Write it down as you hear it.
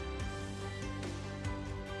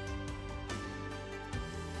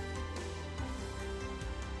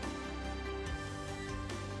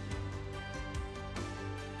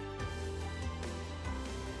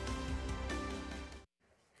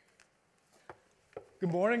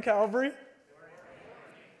Good morning, Calvary.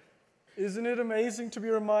 Isn't it amazing to be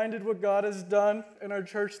reminded what God has done in our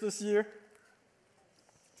church this year?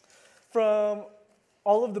 From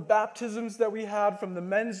all of the baptisms that we had, from the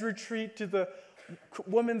men's retreat to the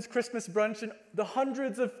women's Christmas brunch, and the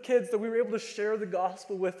hundreds of kids that we were able to share the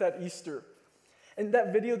gospel with at Easter. And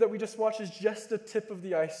that video that we just watched is just a tip of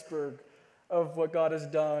the iceberg of what God has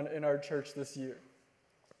done in our church this year.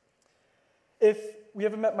 If we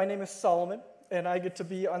haven't met, my name is Solomon, and I get to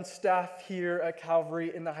be on staff here at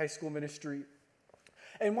Calvary in the high school ministry.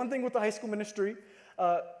 And one thing with the high school ministry,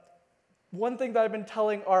 one thing that I've been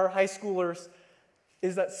telling our high schoolers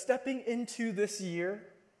is that stepping into this year,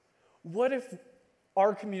 what if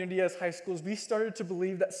our community as high schools, we started to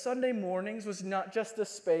believe that Sunday mornings was not just a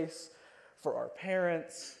space for our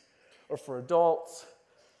parents or for adults,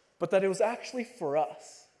 but that it was actually for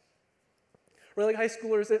us. We're like high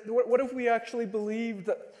schoolers, what if we actually believed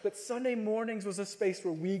that Sunday mornings was a space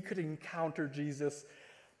where we could encounter Jesus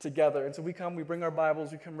together? And so we bring our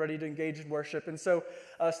Bibles, we come ready to engage in worship. And so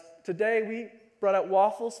today we brought out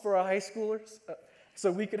waffles for our high schoolers so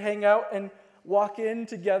we could hang out and walk in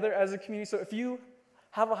together as a community. So if you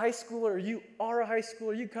have a high schooler or you are a high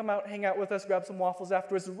schooler, you come out, hang out with us, grab some waffles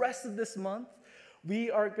afterwards. The rest of this month, we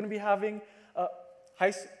are going to be having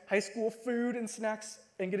high school food and snacks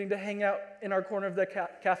and getting to hang out in our corner of the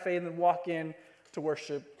cafe and then walk in to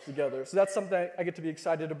worship together. So that's something I get to be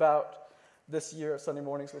excited about this year at Sunday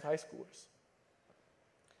mornings with high schoolers.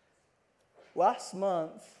 Last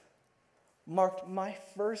month marked my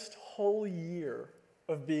first whole year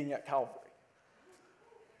of being at Calvary.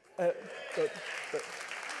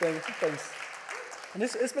 Thanks. And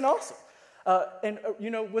it's been awesome.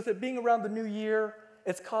 With it being around the new year,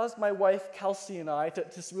 it's caused my wife, Kelsey, and I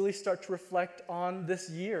to really start to reflect on this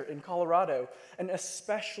year in Colorado, and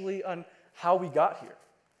especially on how we got here.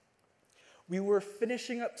 We were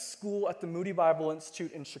finishing up school at the Moody Bible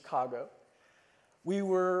Institute in Chicago. We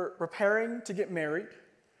were preparing to get married,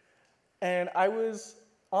 and I was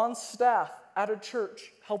on staff at a church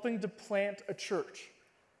helping to plant a church.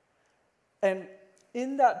 And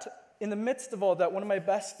in the midst of all that, one of my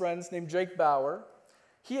best friends named Jake Bauer,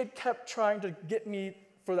 he had kept trying to get me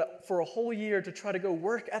for a whole year to try to go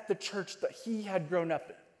work at the church that he had grown up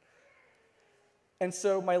in. And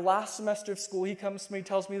so my last semester of school, he comes to me,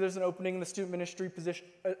 tells me there's an opening in the student ministry position.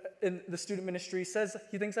 Says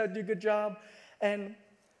he thinks I would do a good job. And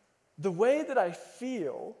the way that I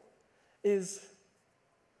feel is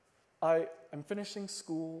I'm finishing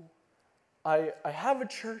school. I have a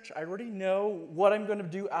church. I already know what I'm going to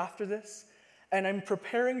do after this. And I'm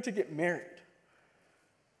preparing to get married.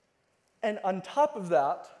 And on top of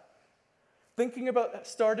that, thinking about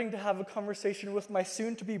starting to have a conversation with my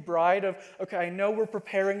soon-to-be bride of, okay, I know we're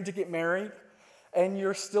preparing to get married, and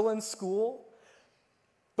you're still in school,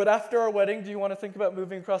 but after our wedding, do you want to think about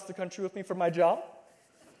moving across the country with me for my job?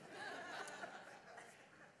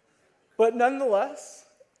 But nonetheless,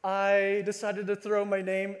 I decided to throw my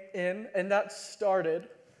name in, and that started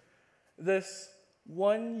this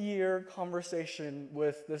one-year conversation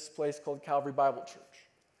with this place called Calvary Bible Church.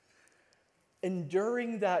 And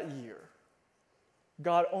during that year,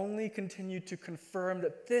 God only continued to confirm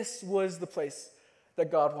that this was the place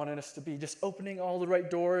that God wanted us to be, just opening all the right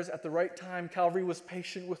doors at the right time. Calvary was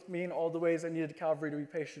patient with me in all the ways I needed Calvary to be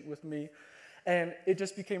patient with me. And it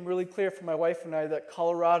just became really clear for my wife and I that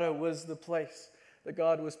Colorado was the place that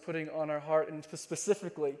God was putting on our heart, and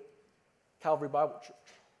specifically Calvary Bible Church.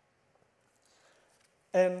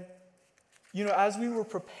 And, as we were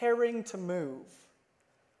preparing to move,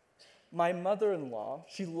 my mother-in-law,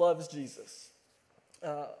 she loves Jesus.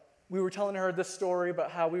 We were telling her this story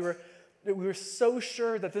about how we were so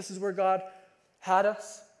sure that this is where God had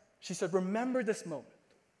us. She said, remember this moment.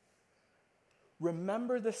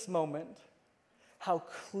 Remember this moment, how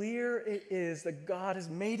clear it is that God has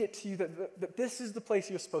made it to you that this is the place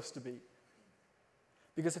you're supposed to be.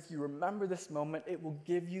 Because if you remember this moment, it will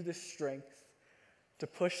give you the strength to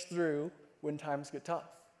push through when times get tough.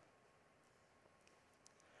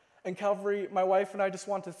 And Calvary, my wife and I just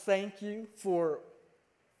want to thank you for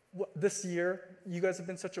this year. You guys have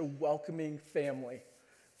been such a welcoming family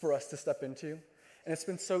for us to step into. And it's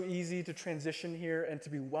been so easy to transition here and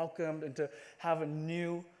to be welcomed and to have a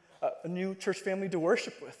new church family to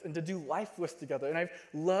worship with and to do life with together. And I've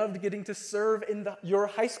loved getting to serve in your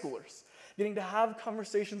high schoolers, getting to have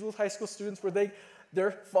conversations with high school students where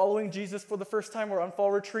they're following Jesus for the first time. We're on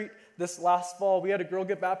fall retreat this last fall. We had a girl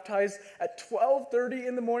get baptized at 12:30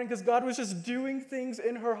 in the morning because God was just doing things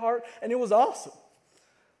in her heart, and it was awesome.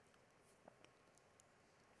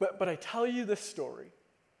 But I tell you this story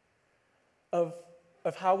of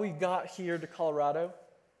of how we got here to Colorado,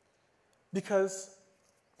 because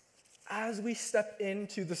as we step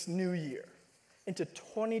into this new year, into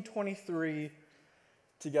 2023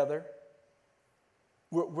 together,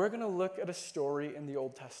 we're going to look at a story in the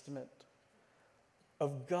Old Testament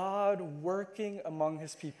of God working among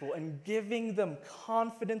his people and giving them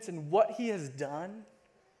confidence in what he has done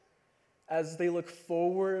as they look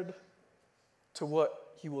forward to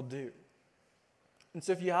what he will do. And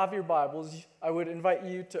so if you have your Bibles, I would invite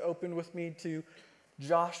you to open with me to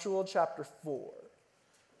Joshua chapter 4.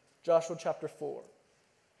 Joshua chapter 4.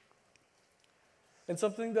 And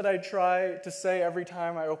something that I try to say every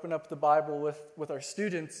time I open up the Bible with our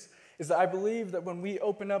students is that I believe that when we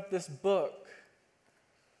open up this book,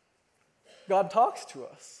 God talks to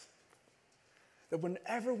us. That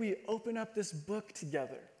whenever we open up this book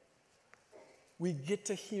together, we get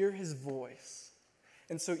to hear his voice.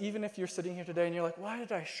 And so even if you're sitting here today and you're like, why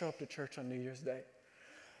did I show up to church on New Year's Day?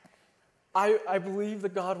 I believe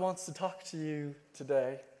that God wants to talk to you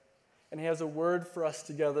today, and he has a word for us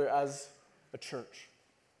together as a church.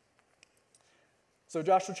 So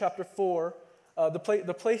Joshua chapter 4,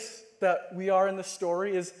 the place that we are in the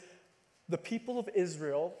story is the people of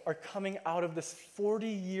Israel are coming out of this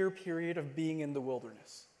 40-year period of being in the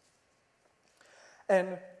wilderness.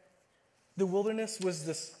 And the wilderness was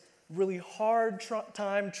this really hard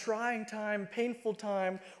trying time, painful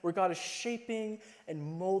time where God is shaping and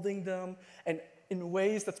molding them and in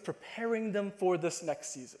ways that's preparing them for this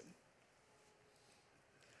next season.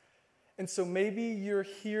 And so maybe you're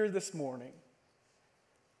here this morning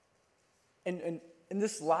and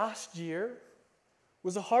this last year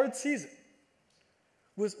was a hard season,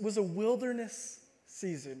 was a wilderness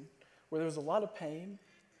season where there was a lot of pain,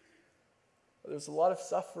 there was a lot of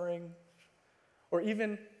suffering, or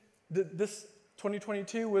even this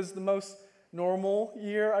 2022 was the most normal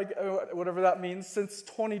year, whatever that means, since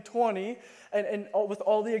 2020. And with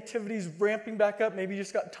all the activities ramping back up, maybe you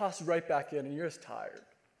just got tossed right back in and you're just tired.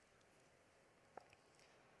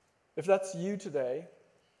 If that's you today,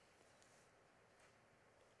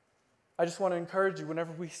 I just want to encourage you,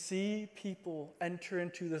 whenever we see people enter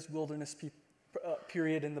into this wilderness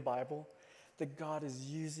period in the Bible, that God is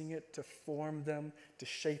using it to form them, to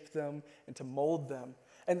shape them, and to mold them.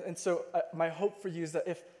 And so my hope for you is that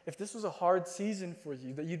if this was a hard season for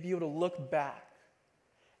you, that you'd be able to look back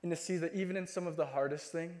and to see that even in some of the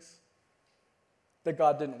hardest things, that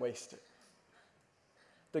God didn't waste it.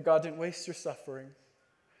 That God didn't waste your suffering.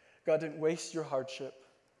 God didn't waste your hardship.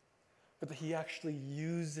 But that he actually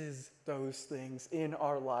uses those things in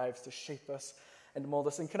our lives to shape us and mold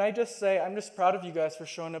us. And can I just say, I'm just proud of you guys for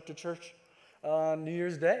showing up to church on New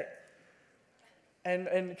Year's Day.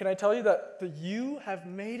 And can I tell you that you have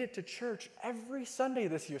made it to church every Sunday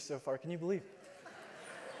this year so far? Can you believe it?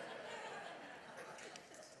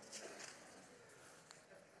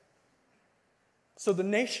 So the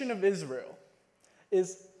nation of Israel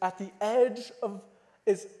is at the edge of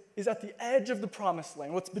the promised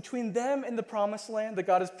land. What's between them and the promised land that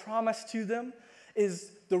God has promised to them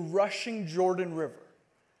is the rushing Jordan River.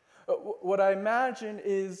 What I imagine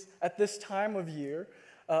is at this time of year,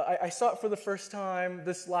 I saw it for the first time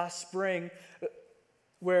this last spring,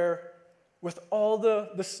 where with all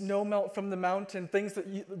the snow melt from the mountain,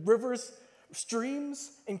 rivers,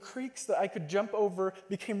 streams, and creeks that I could jump over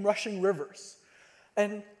became rushing rivers.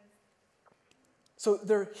 And so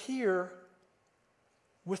they're here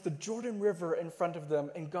with the Jordan River in front of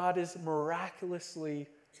them, and God is miraculously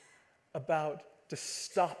about to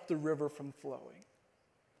stop the river from flowing.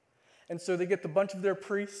 And so they get the bunch of their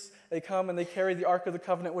priests, they come and they carry the Ark of the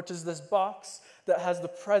Covenant, which is this box that has the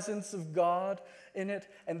presence of God in it,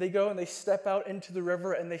 and they go and they step out into the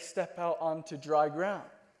river and they step out onto dry ground.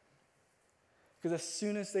 Because as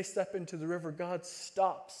soon as they step into the river, God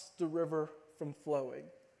stops the river from flowing.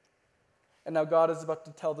 And now God is about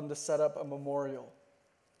to tell them to set up a memorial.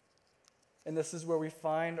 And this is where we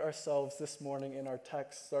find ourselves this morning in our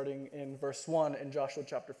text, starting in verse 1 in Joshua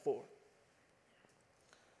chapter 4.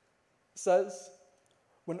 It says,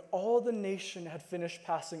 when all the nation had finished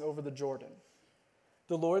passing over the Jordan,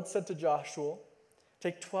 the Lord said to Joshua,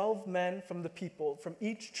 take 12 men from the people, from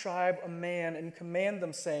each tribe a man, and command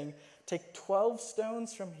them, saying, take 12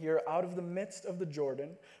 stones from here out of the midst of the Jordan,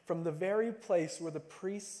 from the very place where the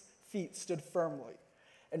priest's feet stood firmly,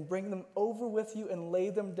 and bring them over with you and lay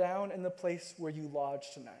them down in the place where you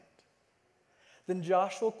lodge tonight. Then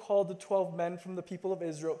Joshua called the 12 men from the people of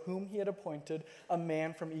Israel, whom he had appointed, a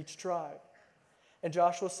man from each tribe. And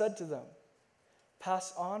Joshua said to them,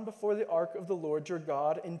 pass on before the ark of the Lord your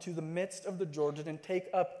God into the midst of the Jordan, and take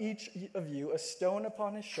up each of you a stone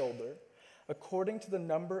upon his shoulder, according to the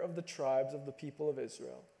number of the tribes of the people of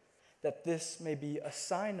Israel, that this may be a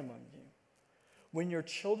sign among you. When your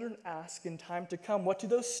children ask in time to come, what do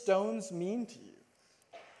those stones mean to you?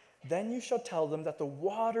 Then you shall tell them that the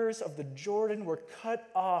waters of the Jordan were cut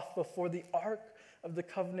off before the ark of the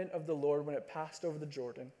covenant of the Lord when it passed over the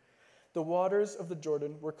Jordan. The waters of the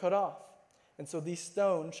Jordan were cut off, and so these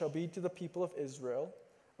stones shall be to the people of Israel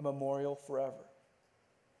a memorial forever.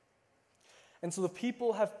 And so the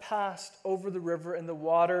people have passed over the river, and the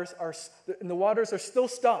waters are still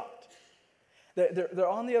stopped. They're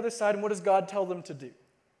on the other side, and what does God tell them to do?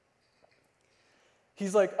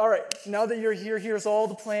 He's like, all right, now that you're here, here's all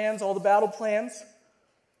the plans, all the battle plans.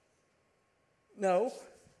 No.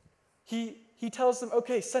 He tells them,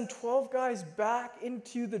 okay, send 12 guys back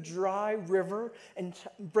into the dry river and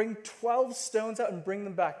bring 12 stones out and bring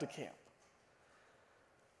them back to camp.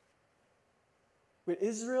 But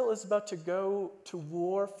Israel is about to go to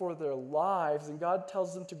war for their lives, and God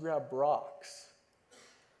tells them to grab rocks.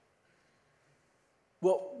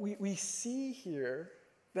 Well, we see here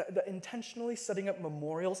that intentionally setting up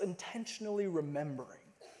memorials, intentionally remembering,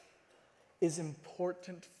 is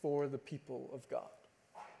important for the people of God.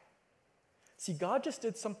 See, God just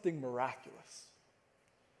did something miraculous.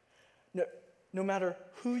 No matter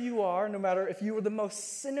who you are, no matter if you were the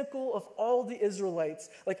most cynical of all the Israelites,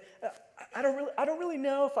 like, I don't really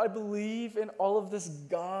know if I believe in all of this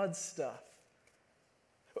God stuff.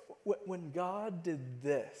 When God did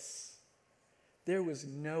this, there was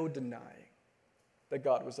no denying that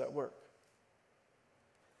God was at work.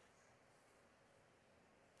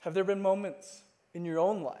 Have there been moments in your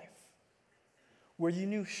own life where you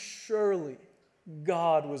knew surely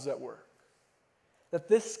God was at work? That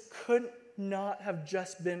this could not have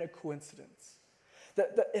just been a coincidence?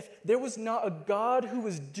 That if there was not a God who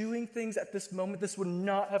was doing things at this moment, this would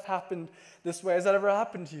not have happened this way. Has that ever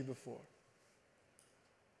happened to you before?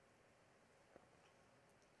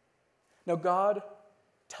 Now, God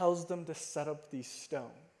tells them to set up these stones.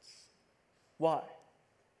 Why?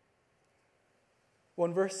 Well,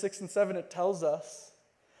 in verse 6 and 7, it tells us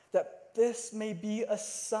that this may be a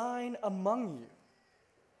sign among you,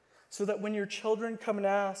 so that when your children come and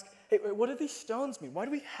ask, hey, what do these stones mean? Why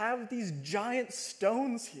do we have these giant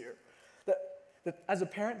stones here? That as a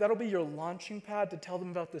parent, that'll be your launching pad to tell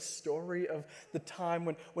them about the story of the time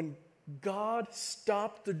when God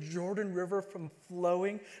stopped the Jordan River from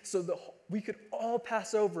flowing so that we could all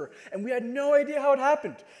pass over. And we had no idea how it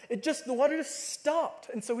happened. The water just stopped.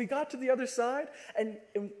 And so we got to the other side, and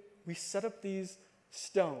we set up these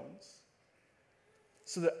stones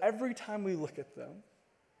so that every time we look at them,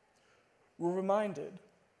 we're reminded,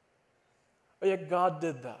 oh yeah, God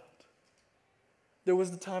did that. There was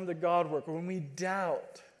the time that God worked, or when we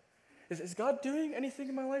doubt, is God doing anything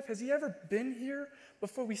in my life? Has he ever been here?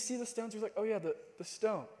 Before we see the stones, we're like, oh yeah, the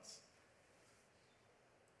stones.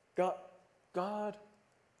 God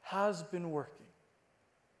has been working.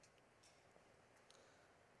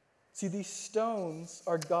 See, these stones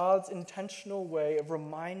are God's intentional way of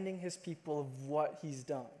reminding his people of what he's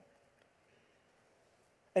done.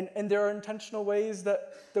 And there are intentional ways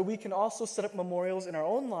that we can also set up memorials in our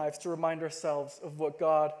own lives to remind ourselves of what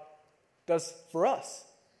God does for us.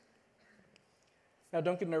 Now,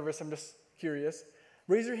 don't get nervous. I'm just curious.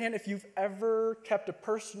 Raise your hand if you've ever kept a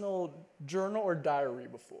personal journal or diary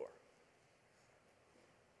before.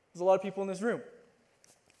 There's a lot of people in this room.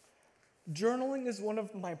 Journaling is one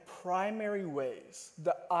of my primary ways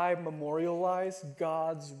that I memorialize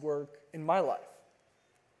God's work in my life.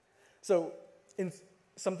 So, in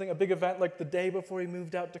a big event like the day before we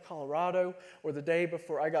moved out to Colorado or the day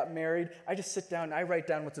before I got married, I just sit down and I write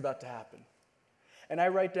down what's about to happen. And I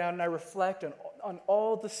write down and I reflect on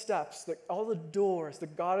all the steps, all the doors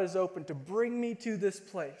that God has opened to bring me to this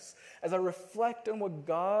place. As I reflect on what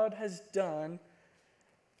God has done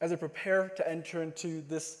as I prepare to enter into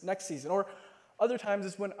this next season. Or other times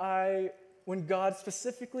is when God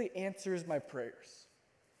specifically answers my prayers.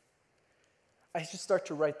 I just start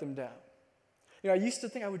to write them down. I used to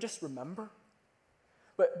think I would just remember,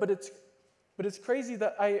 but it's crazy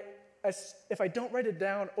that if I don't write it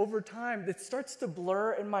down over time, it starts to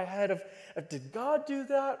blur in my head of did God do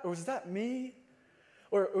that, or was that me,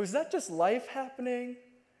 or was that just life happening?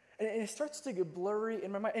 And it starts to get blurry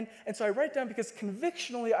in my mind. And so I write down because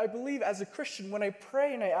convictionally I believe as a Christian, when I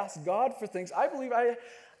pray and I ask God for things, I believe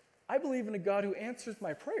in a God who answers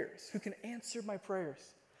my prayers, who can answer my prayers.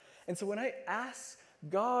 And so when I ask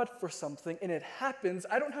God for something and it happens,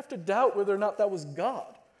 I don't have to doubt whether or not that was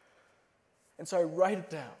God. And so I write it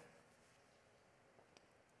down.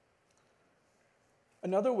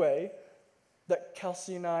 Another way that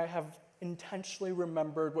Kelsey and I have intentionally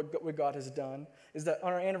remembered what God has done is that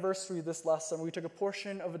on our anniversary this last summer, we took a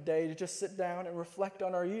portion of a day to just sit down and reflect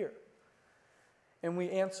on our year. And we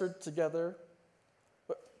answered together,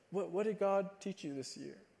 what did God teach you this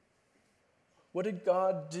year? What did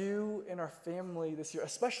God do in our family this year,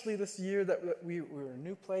 especially this year that we were in a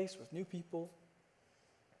new place with new people?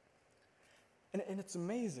 And it's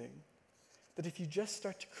amazing that if you just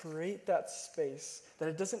start to create that space, that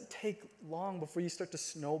it doesn't take long before you start to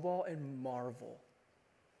snowball and marvel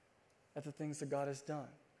at the things that God has done.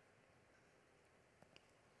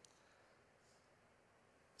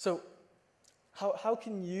 So, how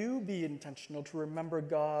can you be intentional to remember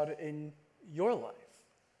God in your life?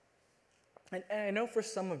 And I know for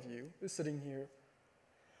some of you who's sitting here,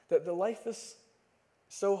 that the life is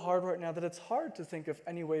so hard right now that it's hard to think of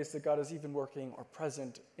any ways that God is even working or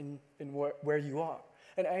present in where you are.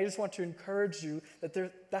 And I just want to encourage you that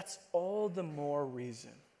that's all the more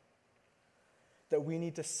reason that we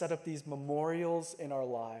need to set up these memorials in our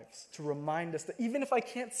lives to remind us that even if I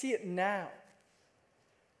can't see it now,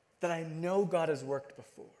 that I know God has worked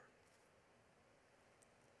before.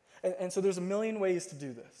 And so there's a million ways to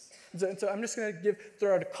do this. So I'm just going to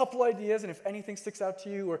throw out a couple ideas, and if anything sticks out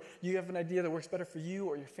to you, or you have an idea that works better for you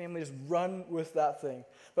or your family, just run with that thing.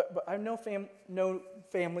 But I know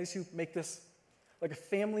families who make this like a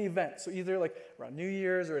family event. So either like around New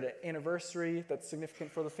Year's or at an anniversary that's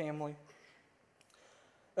significant for the family.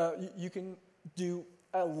 You can do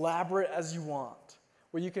elaborate as you want,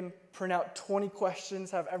 where you can print out 20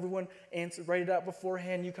 questions, have everyone write it out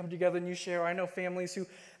beforehand, you come together and you share. I know families who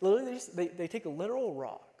literally they take a literal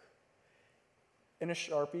rock and a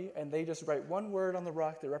Sharpie, and they just write one word on the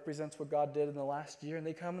rock that represents what God did in the last year, and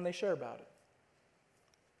they come and they share about it.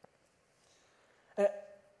 And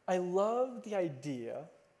I love the idea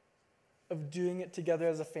of doing it together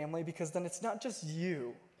as a family, because then it's not just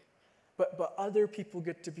you, but other people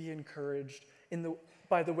get to be encouraged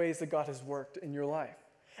by the ways that God has worked in your life.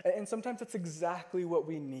 And sometimes that's exactly what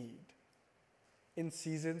we need in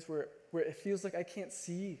seasons where it feels like I can't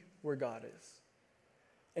see where God is.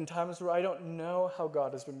 In times where I don't know how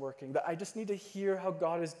God has been working, that I just need to hear how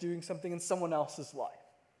God is doing something in someone else's life.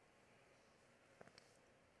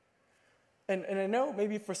 And I know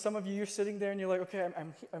maybe for some of you, you're sitting there and you're like, okay,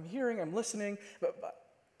 I'm hearing, I'm listening, but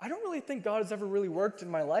I don't really think God has ever really worked in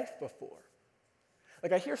my life before.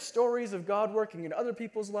 Like I hear stories of God working in other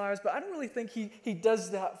people's lives, but I don't really think he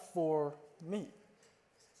does that for me.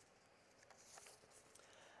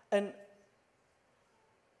 And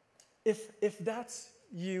if that's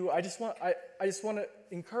you, I just want to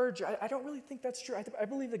encourage you. I don't really think that's true. I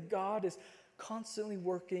believe that God is constantly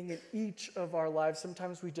working in each of our lives.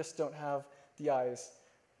 Sometimes we just don't have the eyes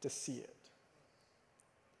to see it.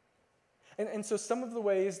 And so some of the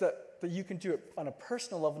ways that you can do it on a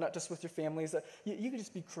personal level, not just with your family, is that you can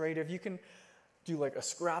just be creative. You can do like a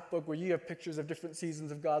scrapbook where you have pictures of different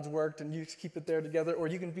seasons of God's work and you just keep it there together. Or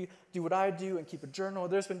you can do what I do and keep a journal.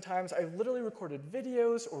 There's been times I've literally recorded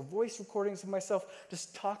videos or voice recordings of myself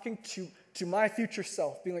just talking to my future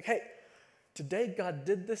self, being like, hey, today God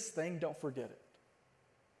did this thing, don't forget it.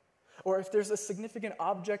 Or if there's a significant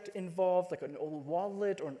object involved, like an old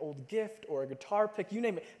wallet or an old gift or a guitar pick, you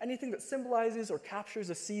name it, anything that symbolizes or captures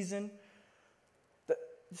a season, that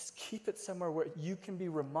just keep it somewhere where you can be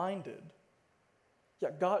reminded, yeah,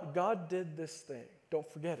 God did this thing.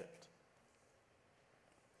 Don't forget it.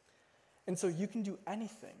 And so you can do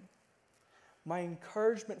anything. My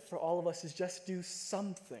encouragement for all of us is just do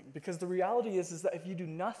something, because the reality is that if you do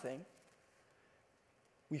nothing,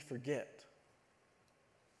 we forget.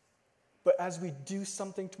 But as we do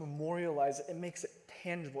something to memorialize it, it makes it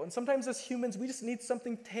tangible. And sometimes as humans, we just need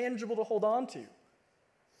something tangible to hold on to.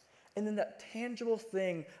 And then that tangible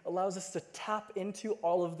thing allows us to tap into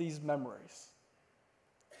all of these memories.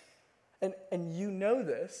 And you know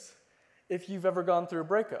this if you've ever gone through a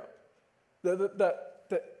breakup. That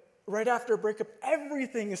right after a breakup,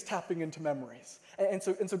 everything is tapping into memories. And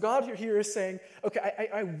so God here is saying, okay,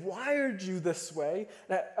 I wired you this way,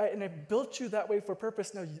 and I built you that way for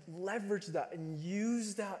purpose. Now leverage that and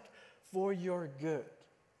use that for your good.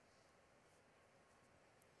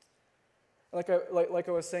 Like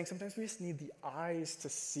I was saying, sometimes we just need the eyes to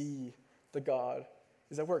see the God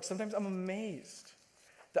is at work. Sometimes I'm amazed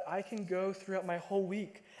that I can go throughout my whole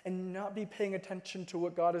week and not be paying attention to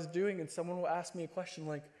what God is doing, and someone will ask me a question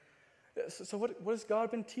like, so what has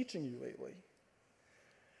God been teaching you lately?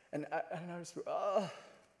 And I just go,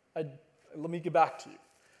 let me get back to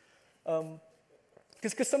you.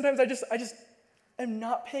 Because sometimes I just am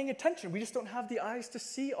not paying attention. We just don't have the eyes to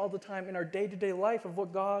see all the time in our day-to-day life of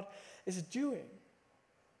what God is doing.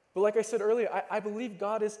 But like I said earlier, I believe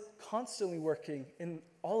God is constantly working in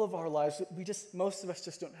all of our lives. Most of us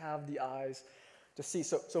just don't have the eyes to see.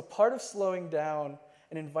 So part of slowing down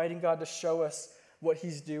and inviting God to show us what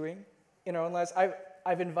he's doing in our own lives,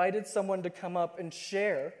 I've invited someone to come up and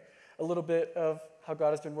share a little bit of how God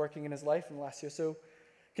has been working in his life in the last year. So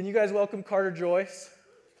can you guys welcome Carter Joyce?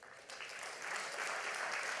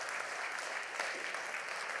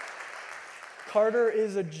 Carter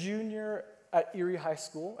is a junior at Erie High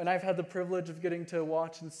School, and I've had the privilege of getting to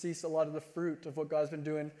watch and see a lot of the fruit of what God's been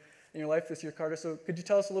doing in your life this year, Carter. So could you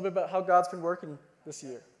tell us a little bit about how God's been working this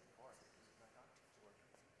year?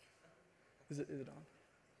 Is it on?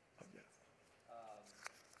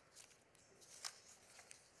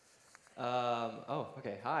 Oh, yeah.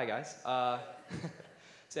 Okay. Hi, guys.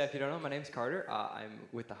 So if you don't know, my name's Carter. I'm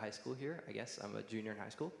with the high school here. I guess I'm a junior in high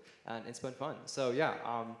school, and it's been fun. So yeah,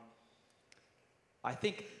 I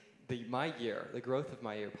think the growth of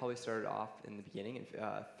my year probably started off in the beginning in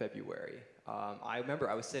February. I remember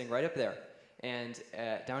I was sitting right up there, and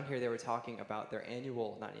down here they were talking about their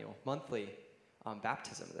monthly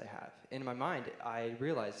baptism that they have. In my mind, I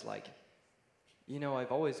realized,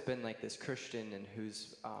 I've always been like this Christian and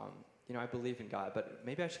who's, I believe in God, but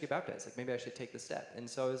maybe I should get baptized. Like, maybe I should take the step. And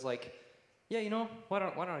so I was like, yeah, why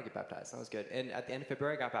don't I get baptized? That was good. And at the end of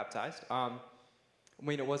February, I got baptized.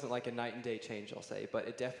 It wasn't like a night and day change, I'll say, but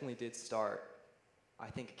it definitely did start,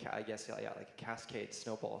 like a cascade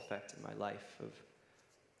snowball effect in my life of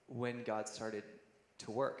when God started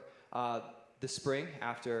to work. The spring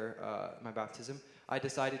after my baptism, I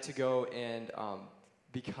decided to go and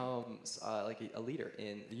become a leader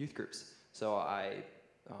in the youth groups. So I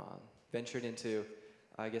ventured into,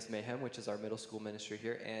 Mayhem, which is our middle school ministry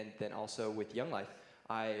here, and then also with Young Life,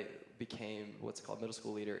 I became what's called middle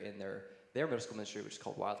school leader in their middle school ministry, which is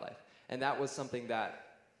called Wildlife. And that was something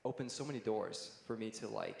that opened so many doors for me to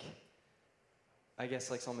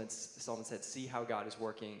Solomon said, see how God is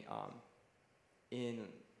working in,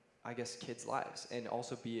 kids' lives, and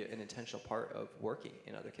also be an intentional part of working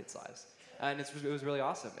in other kids' lives. And it was really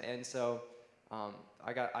awesome. And so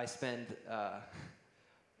I spend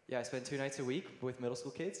 2 nights a week with middle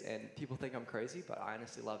school kids, and people think I'm crazy, but I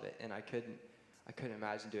honestly love it, and I couldn't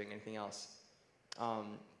imagine doing anything else.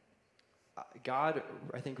 God,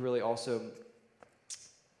 I think, really also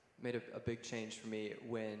made a big change for me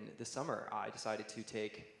when this summer I decided to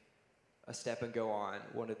take a step and go on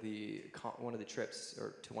one of the trips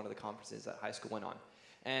or to one of the conferences that high school went on,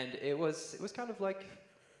 and it was kind of like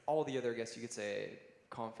all the other, I guess you could say,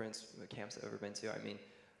 conference camps I've ever been to. I mean,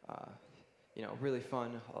 really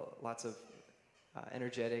fun, lots of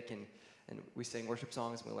energetic, and we sang worship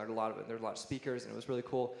songs, and we learned a lot of it. There were a lot of speakers, and it was really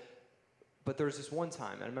cool. But there was this one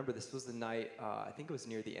time, and I remember this was the night, I think it was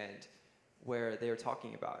near the end, where they were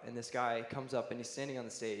talking about, and this guy comes up and he's standing on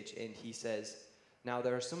the stage and he says, now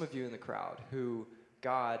there are some of you in the crowd who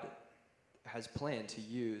God has planned to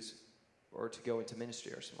use or to go into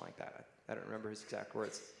ministry or something like that. I don't remember his exact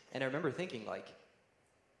words. And I remember thinking,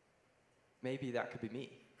 maybe that could be me.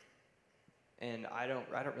 And I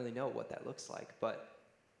don't really know what that looks like, but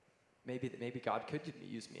maybe God could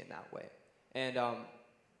use me in that way. And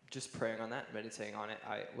just praying on that, meditating on it,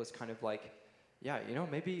 I was kind of like, yeah,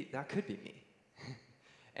 maybe that could be me.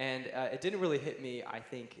 And it didn't really hit me, I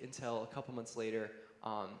think, until a couple months later,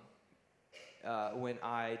 when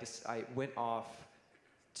I went off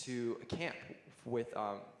to a camp with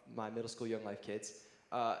my middle school Young Life kids,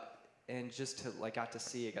 and just got to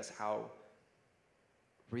see, I guess, how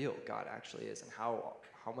real God actually is and how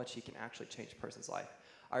much he can actually change a person's life.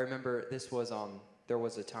 I remember there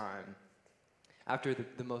was a time after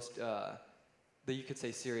the most you could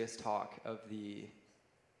say serious talk of the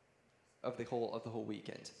whole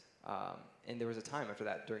weekend, and there was a time after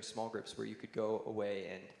that during small groups where you could go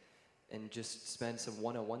away and just spend some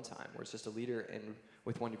one-on-one time where it's just a leader and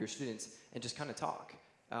with one of your students and just kind of talk.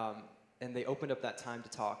 And they opened up that time to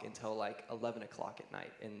talk until 11 o'clock at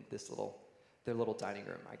night in their little dining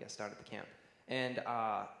room, I guess, down at the camp. And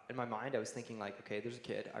in my mind, I was thinking okay, there's a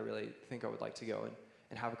kid I really think I would like to go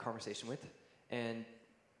and have a conversation with. And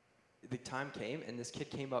the time came, and this kid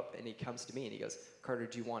came up, and he comes to me, and he goes, Carter,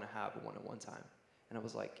 do you want to have a one-on-one time? And I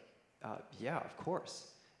was like, yeah, of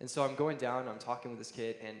course. And so I'm going down, I'm talking with this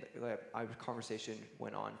kid, and our conversation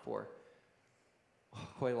went on for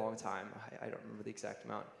quite a long time. I don't remember the exact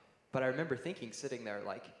amount. But I remember thinking, sitting there,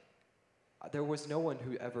 there was no one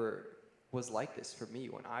who ever was like this for me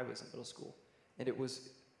when I was in middle school. And it would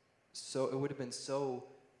have been so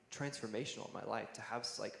transformational in my life to have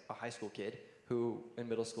a high school kid who, in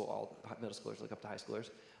middle school, all middle schoolers look up to high schoolers,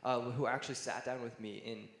 who actually sat down with me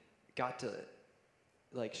and got to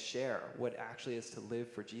like share what it actually is to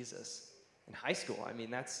live for Jesus. In high school, I mean,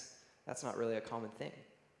 that's not really a common thing.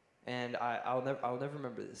 And I'll never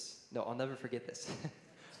remember this. No, I'll never forget this.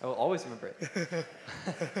 I will always remember it.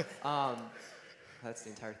 That's the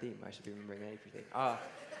entire theme. I should be remembering everything.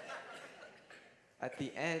 At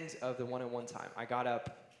the end of the one-on-one time, I got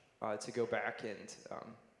up to go back and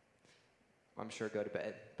I'm sure go to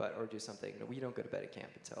bed, or do something. No, we don't go to bed at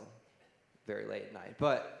camp until very late at night.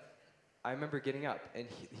 But I remember getting up, and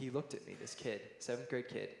he looked at me, this kid, 7th grade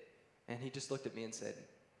kid, and he just looked at me and said,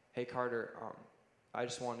 "Hey, Carter, I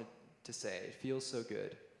just wanted to say it feels so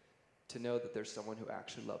good to know that there's someone who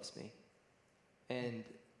actually loves me." And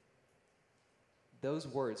those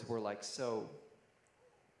words were like so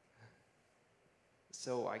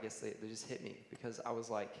I guess they just hit me, because I was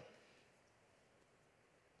like,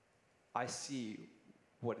 I see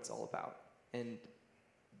what it's all about. And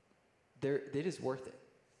it is worth it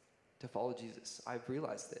to follow Jesus. I've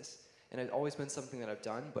realized this. And it's always been something that I've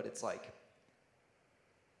done, but it's like,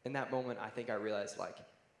 in that moment, I think I realized, like,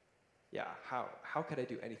 yeah, how could I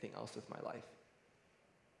do anything else with my life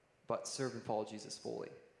but serve and follow Jesus fully?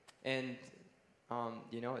 And,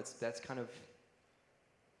 that's kind of,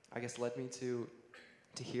 I guess, led me to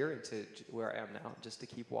here and to where I am now, just to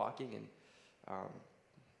keep walking and,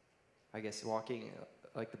 I guess, walking,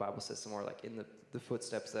 like the Bible says, somewhere like in the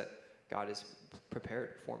footsteps that God has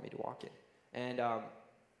prepared for me to walk in. And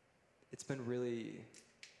it's been really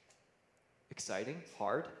exciting,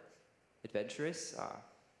 hard, adventurous,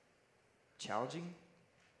 challenging,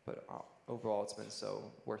 but overall it's been so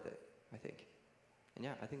worth it, I think. And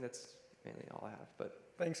yeah, I think that's mainly all I have. But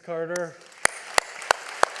thanks, Carter.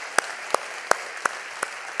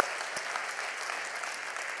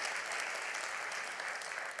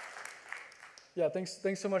 Yeah,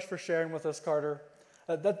 thanks so much for sharing with us, Carter.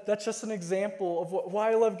 That's just an example of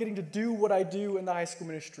why I love getting to do what I do in the high school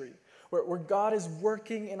ministry, where God is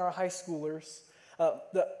working in our high schoolers.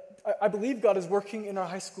 I believe God is working in our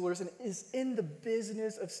high schoolers and is in the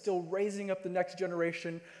business of still raising up the next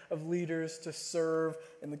generation of leaders to serve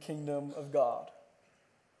in the kingdom of God.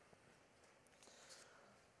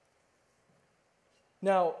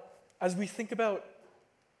 Now, as we think about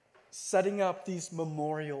setting up these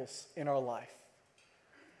memorials in our life,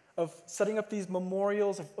 of setting up these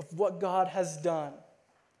memorials of what God has done,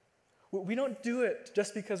 we don't do it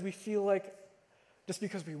just because we feel like, just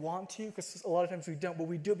because we want to, because a lot of times we don't, but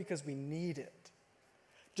we do it because we need it.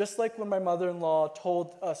 Just like when my mother-in-law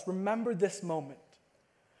told us, remember this moment.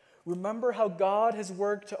 Remember how God has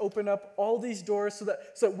worked to open up all these doors so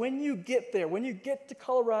that when you get there, when you get to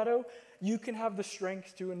Colorado, you can have the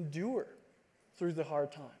strength to endure through the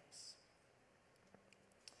hard times.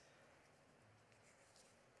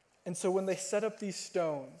 And so when they set up these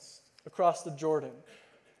stones across the Jordan,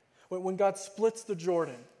 when God splits the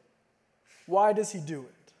Jordan, why does he do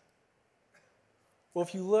it? Well,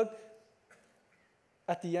 if you look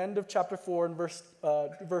at the end of chapter 4 and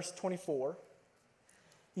verse 24,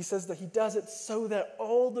 he says that he does it so that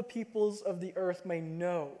all the peoples of the earth may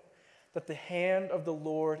know that the hand of the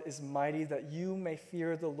Lord is mighty, that you may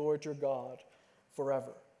fear the Lord your God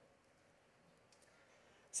forever.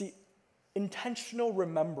 See, intentional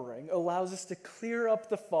remembering allows us to clear up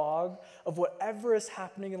the fog of whatever is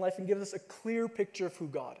happening in life and gives us a clear picture of who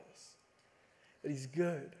God is. That he's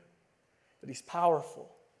good, that he's powerful,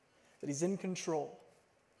 that he's in control.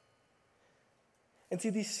 And see,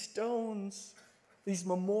 these stones, these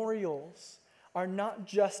memorials, are not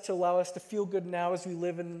just to allow us to feel good now as we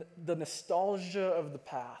live in the nostalgia of the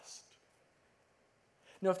past.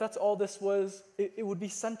 No, if that's all this was, it would be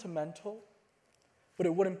sentimental, but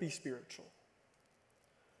it wouldn't be spiritual.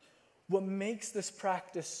 What makes this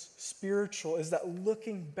practice spiritual is that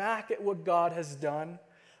looking back at what God has done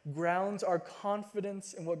grounds our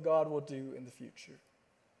confidence in what God will do in the future.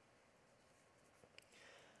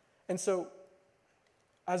 And so,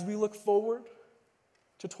 as we look forward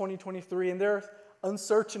to 2023, and there's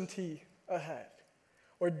uncertainty ahead,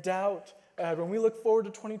 or doubt ahead, when we look forward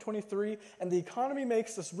to 2023 and the economy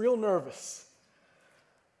makes us real nervous,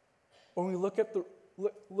 when we look at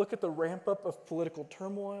the ramp up of political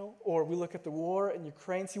turmoil, or we look at the war in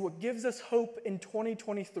Ukraine, see, what gives us hope in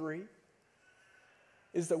 2023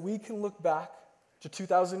 is that we can look back to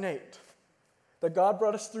 2008, that God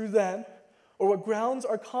brought us through then. Or what grounds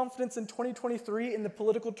our confidence in 2023 in the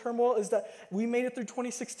political turmoil is that we made it through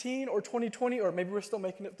 2016 or 2020, or maybe we're still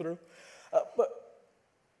making it through, but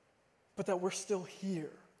that we're still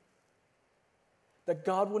here. That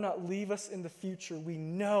God will not leave us in the future. We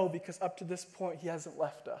know because up to this point, he hasn't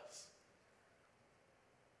left us.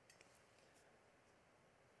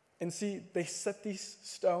 And see, they set these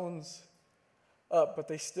stones up, but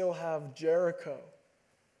they still have Jericho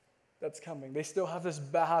that's coming. They still have this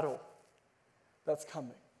battle that's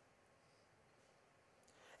coming.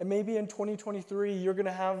 And maybe in 2023, you're going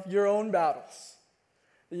to have your own battles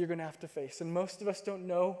that you're going to have to face. And most of us don't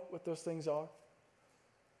know what those things are.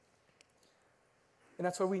 And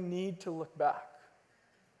that's why we need to look back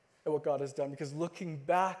at what God has done, because looking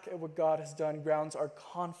back at what God has done grounds our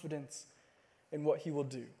confidence in what he will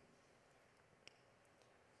do.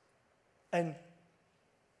 And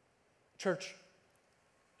church,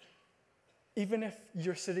 even if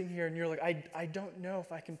you're sitting here and you're like, I don't know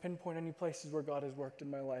if I can pinpoint any places where God has worked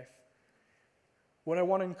in my life, what I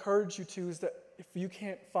want to encourage you to is that if you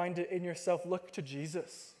can't find it in yourself, look to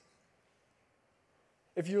Jesus.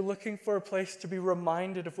 If you're looking for a place to be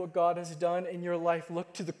reminded of what God has done in your life,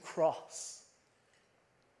 look to the cross,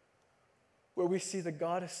 where we see that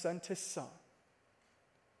God has sent his Son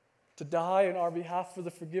to die on our behalf for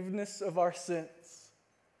the forgiveness of our sins.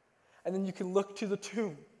 And then you can look to the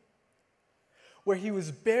tomb, where he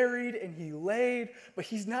was buried and he laid, but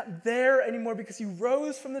he's not there anymore because he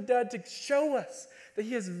rose from the dead to show us that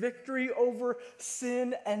he has victory over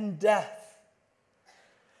sin and death.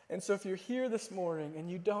 And so if you're here this morning and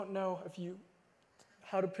you don't know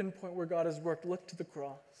how to pinpoint where God has worked, look to the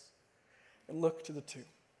cross and look to the tomb.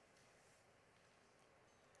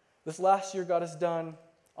 This last year, God has done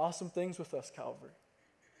awesome things with us, Calvary.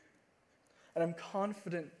 And I'm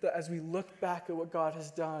confident that as we look back at what God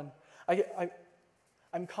has done,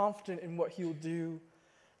 I'm confident in what he will do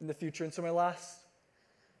in the future. And so my last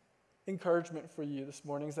encouragement for you this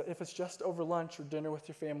morning is that if it's just over lunch or dinner with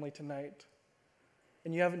your family tonight,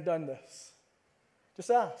 and you haven't done this, just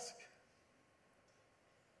ask,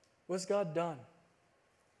 what's God done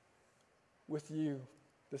with you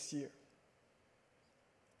this year?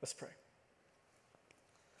 Let's pray.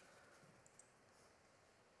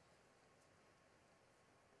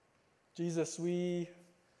 Jesus, we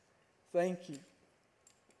thank you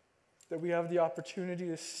that we have the opportunity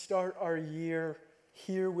to start our year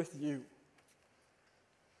here with you.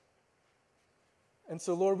 And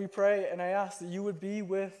so, Lord, we pray and I ask that you would be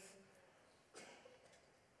with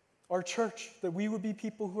our church, that we would be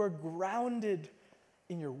people who are grounded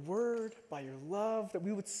in your word, by your love, that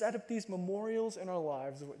we would set up these memorials in our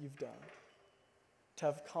lives of what you've done, to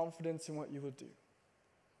have confidence in what you will do.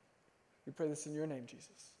 We pray this in your name,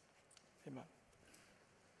 Jesus. Amen.